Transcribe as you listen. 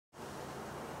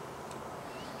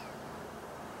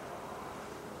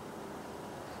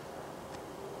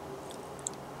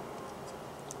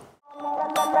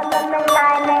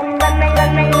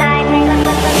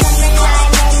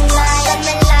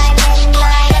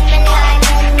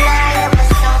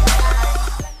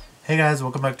Hey guys,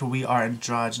 welcome back to We Are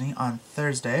Androgyny on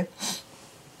Thursday.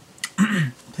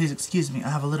 Please excuse me, I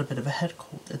have a little bit of a head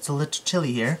cold. It's a little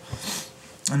chilly here,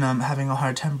 and I'm having a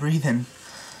hard time breathing.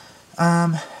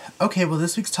 Okay, well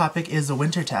this week's topic is a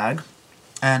winter tag,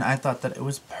 and I thought that it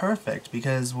was perfect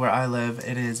because where I live,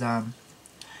 it is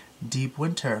deep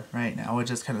winter right now. It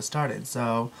just kind of started,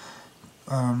 so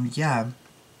yeah.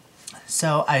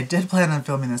 So I did plan on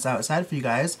filming this outside for you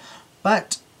guys,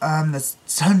 but the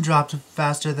sun dropped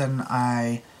faster than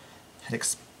I had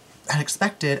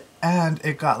expected, and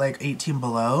it got like 18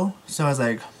 below, so I was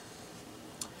like,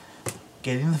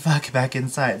 getting the fuck back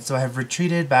inside. So I have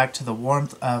retreated back to the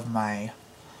warmth of my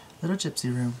little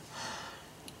gypsy room.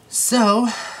 So,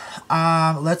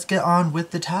 let's get on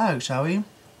with the tag, shall we?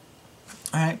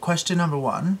 Alright, question number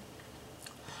 1.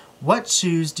 What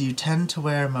shoes do you tend to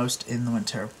wear most in the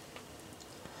winter?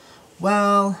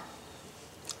 Well,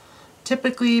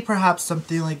 typically perhaps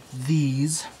something like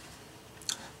these,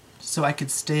 so I could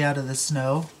stay out of the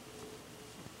snow.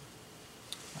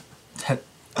 That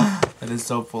is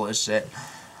so full of shit.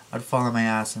 I'd fall on my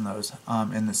ass in those,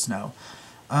 in the snow.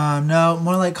 No,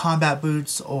 more like combat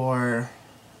boots or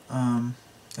a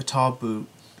tall boot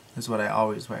is what I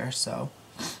always wear, so.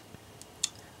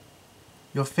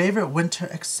 Your favorite winter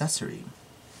accessory?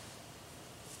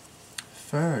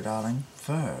 Fur, darling,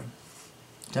 fur.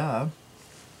 Duh.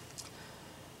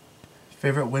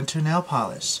 Favorite winter nail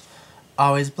polish?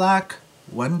 Always black,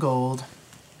 one gold.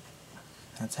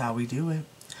 That's how we do it.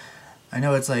 I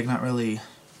know it's like not really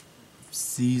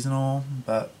seasonal,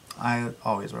 but I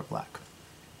always wear black.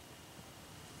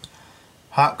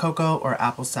 Hot cocoa or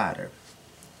apple cider?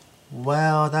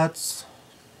 Well, that's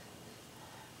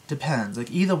depends. Like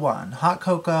either one. Hot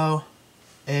cocoa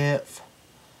if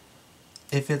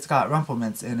it's got rumple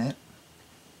mints in it,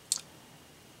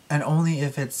 and only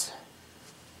if it's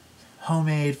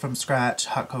homemade from scratch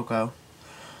hot cocoa.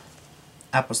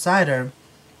 Apple cider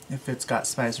if it's got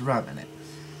spiced rum in it.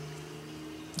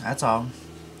 That's all.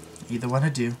 Either one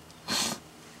would do.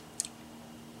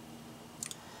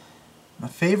 My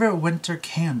favorite winter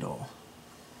candle.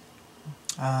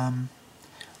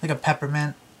 Like a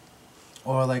peppermint,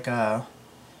 or like a,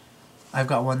 I've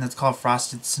got one that's called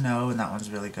Frosted Snow, and that one's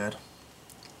really good.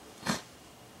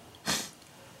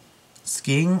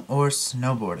 Skiing or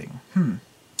snowboarding?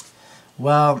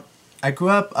 Well, I grew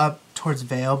up towards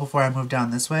Vail before I moved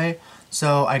down this way,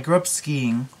 so I grew up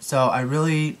skiing, so I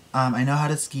really, I know how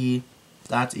to ski.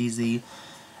 That's easy,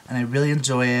 and I really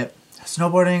enjoy it.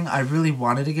 Snowboarding, I really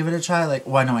wanted to give it a try. Like,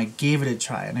 well, no, I gave it a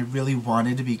try, and I really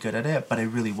wanted to be good at it, but I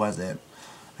really wasn't.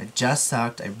 I just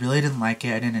sucked. I really didn't like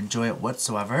it. I didn't enjoy it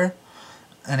whatsoever,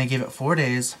 and I gave it 4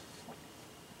 days.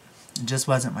 It just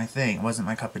wasn't my thing. It wasn't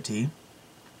my cup of tea.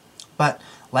 But,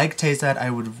 like Tay said, I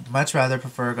would much rather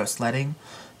prefer go sledding.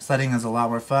 Sledding is a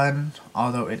lot more fun,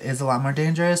 although it is a lot more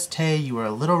dangerous. Tay, you were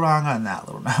a little wrong on that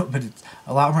little note, but it's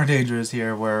a lot more dangerous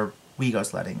here where we go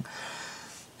sledding.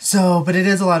 So, but it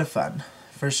is a lot of fun,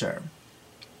 for sure.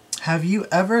 Have you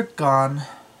ever gone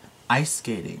ice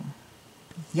skating?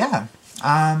 Yeah.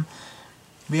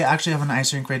 We actually have an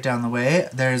ice rink right down the way.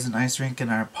 There's an ice rink in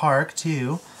our park,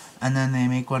 too, and then they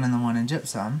make one in the one in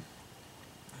Gypsum.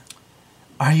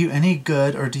 Are you any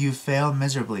good, or do you fail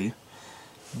miserably?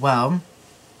 Well,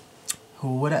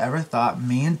 who would have ever thought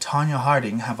me and Tanya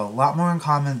Harding have a lot more in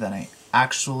common than I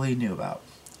actually knew about.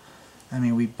 I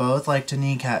mean, we both like to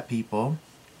kneecap people,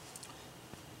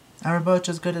 and we're both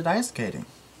just good at ice skating.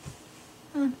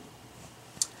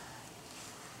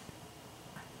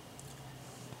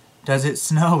 Does it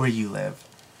snow where you live?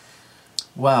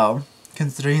 Well,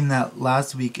 considering that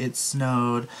last week it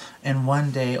snowed in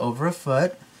one day over a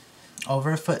foot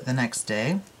the next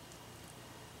day.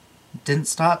 Didn't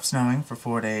stop snowing for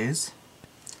 4 days.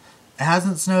 It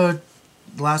hasn't snowed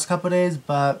the last couple of days,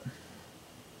 but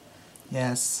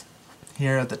yes,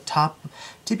 here at the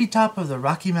tippy top of the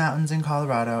Rocky Mountains in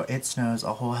Colorado, it snows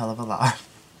a whole hell of a lot.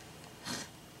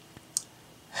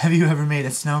 Have you ever made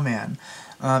a snowman?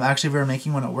 Actually, we were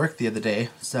making one at work the other day,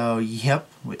 so yep,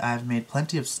 I've made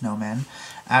plenty of snowmen.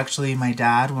 Actually, my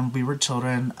dad, when we were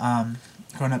children,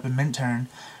 growing up in Minturn,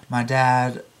 my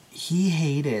dad, he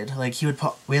hated, like, he would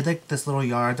put, we had, like, this little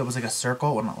yard that was, like, a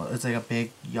circle. Well, it was, like, a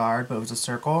big yard, but it was a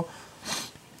circle.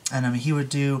 And, he would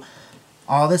do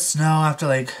all this snow after,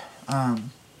 like,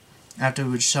 after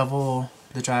we would shovel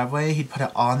the driveway, he'd put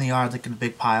it all in the yard, like, in a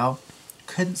big pile.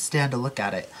 Couldn't stand to look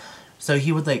at it. So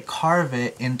he would, like, carve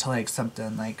it into, like,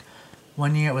 something, like,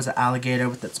 one year it was an alligator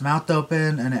with its mouth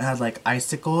open, and it had, like,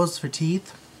 icicles for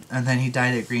teeth. And then he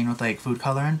dyed it green with, like, food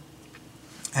coloring.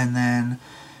 And then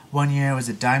one year it was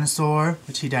a dinosaur,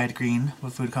 which he dyed green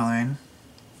with food coloring.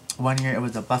 One year it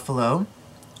was a buffalo.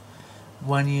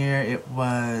 One year it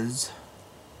was...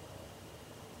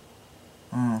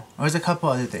 it was a couple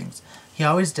other things. He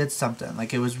always did something.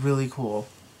 Like, it was really cool.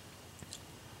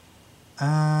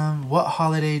 What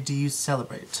holiday do you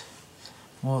celebrate?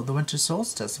 Well, the winter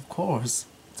solstice, of course.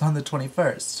 It's on the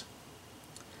 21st.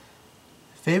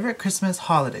 Favorite Christmas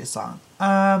holiday song?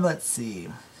 Let's see.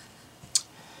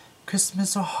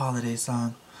 Christmas or holiday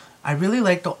song? I really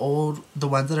like the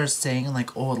ones that are sang in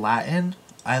like old Latin.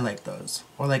 I like those.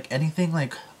 Or like anything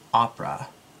like opera.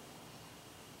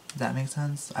 Does that make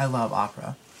sense? I love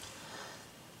opera.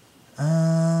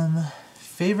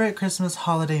 Favorite Christmas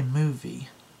holiday movie?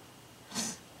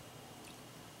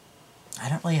 I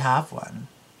don't really have one.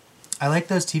 I like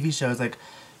those TV shows like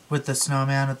with the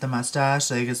snowman with the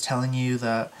mustache, like it's telling you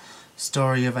the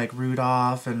story of like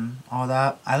Rudolph and all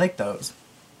that. I like those.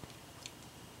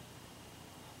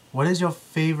 What is your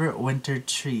favorite winter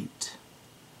treat?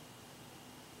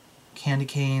 Candy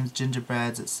canes,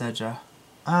 gingerbreads, etc.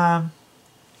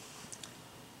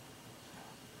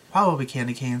 Probably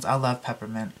candy canes. I love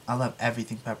peppermint. I love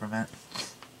everything peppermint.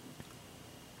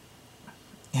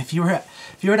 If you were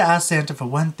to ask Santa for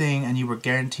one thing and you were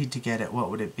guaranteed to get it, what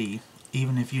would it be?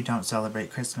 Even if you don't celebrate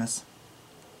Christmas.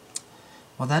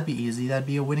 Well, that'd be easy. That'd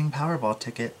be a winning Powerball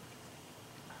ticket.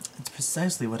 It's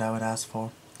precisely what I would ask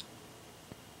for.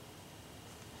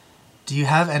 Do you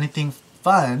have anything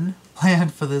fun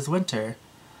planned for this winter?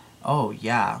 Oh,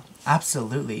 yeah.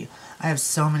 Absolutely. I have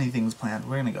so many things planned.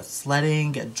 We're gonna go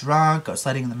sledding, get drunk, go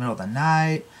sledding in the middle of the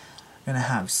night. We're gonna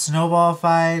have snowball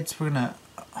fights.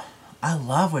 I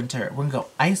love winter. We're gonna go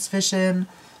ice fishing.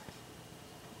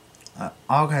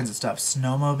 All kinds of stuff.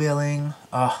 Snowmobiling.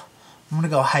 I'm gonna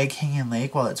go hiking in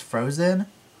lake while it's frozen.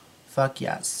 Fuck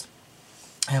yes.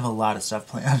 I have a lot of stuff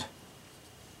planned.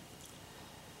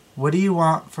 What do you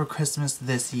want for Christmas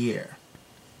this year?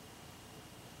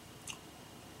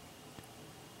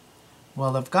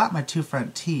 Well, I've got my 2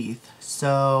 front teeth,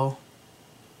 so...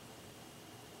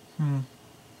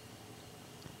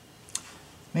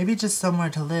 Maybe just somewhere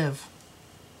to live.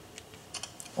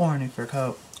 Or a new fur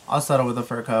coat. I'll settle with a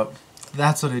fur coat.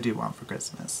 That's what I do want for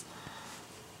Christmas.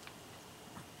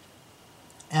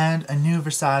 And a new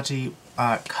Versace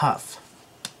cuff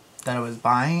that I was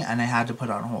buying and I had to put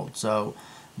on hold. So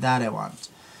that I want.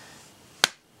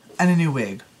 And a new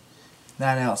wig.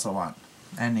 That I also want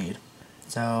and need.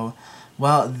 So,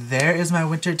 well, there is my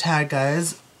winter tag,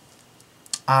 guys.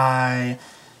 I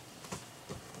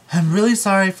am really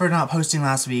sorry for not posting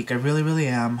last week. I really, really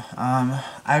am.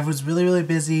 I was really, really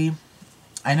busy.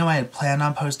 I know I had planned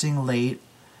on posting late,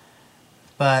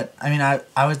 but I mean, I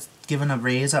was given a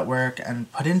raise at work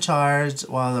and put in charge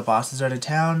while the bosses are out of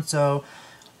town, so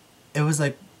it was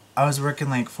like I was working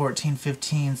like 14,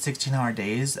 15, 16-hour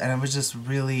days, and it was just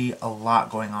really a lot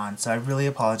going on, so I really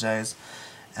apologize,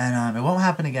 and it won't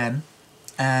happen again,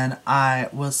 and I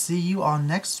will see you all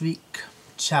next week.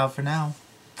 Ciao for now.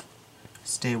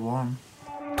 Stay warm.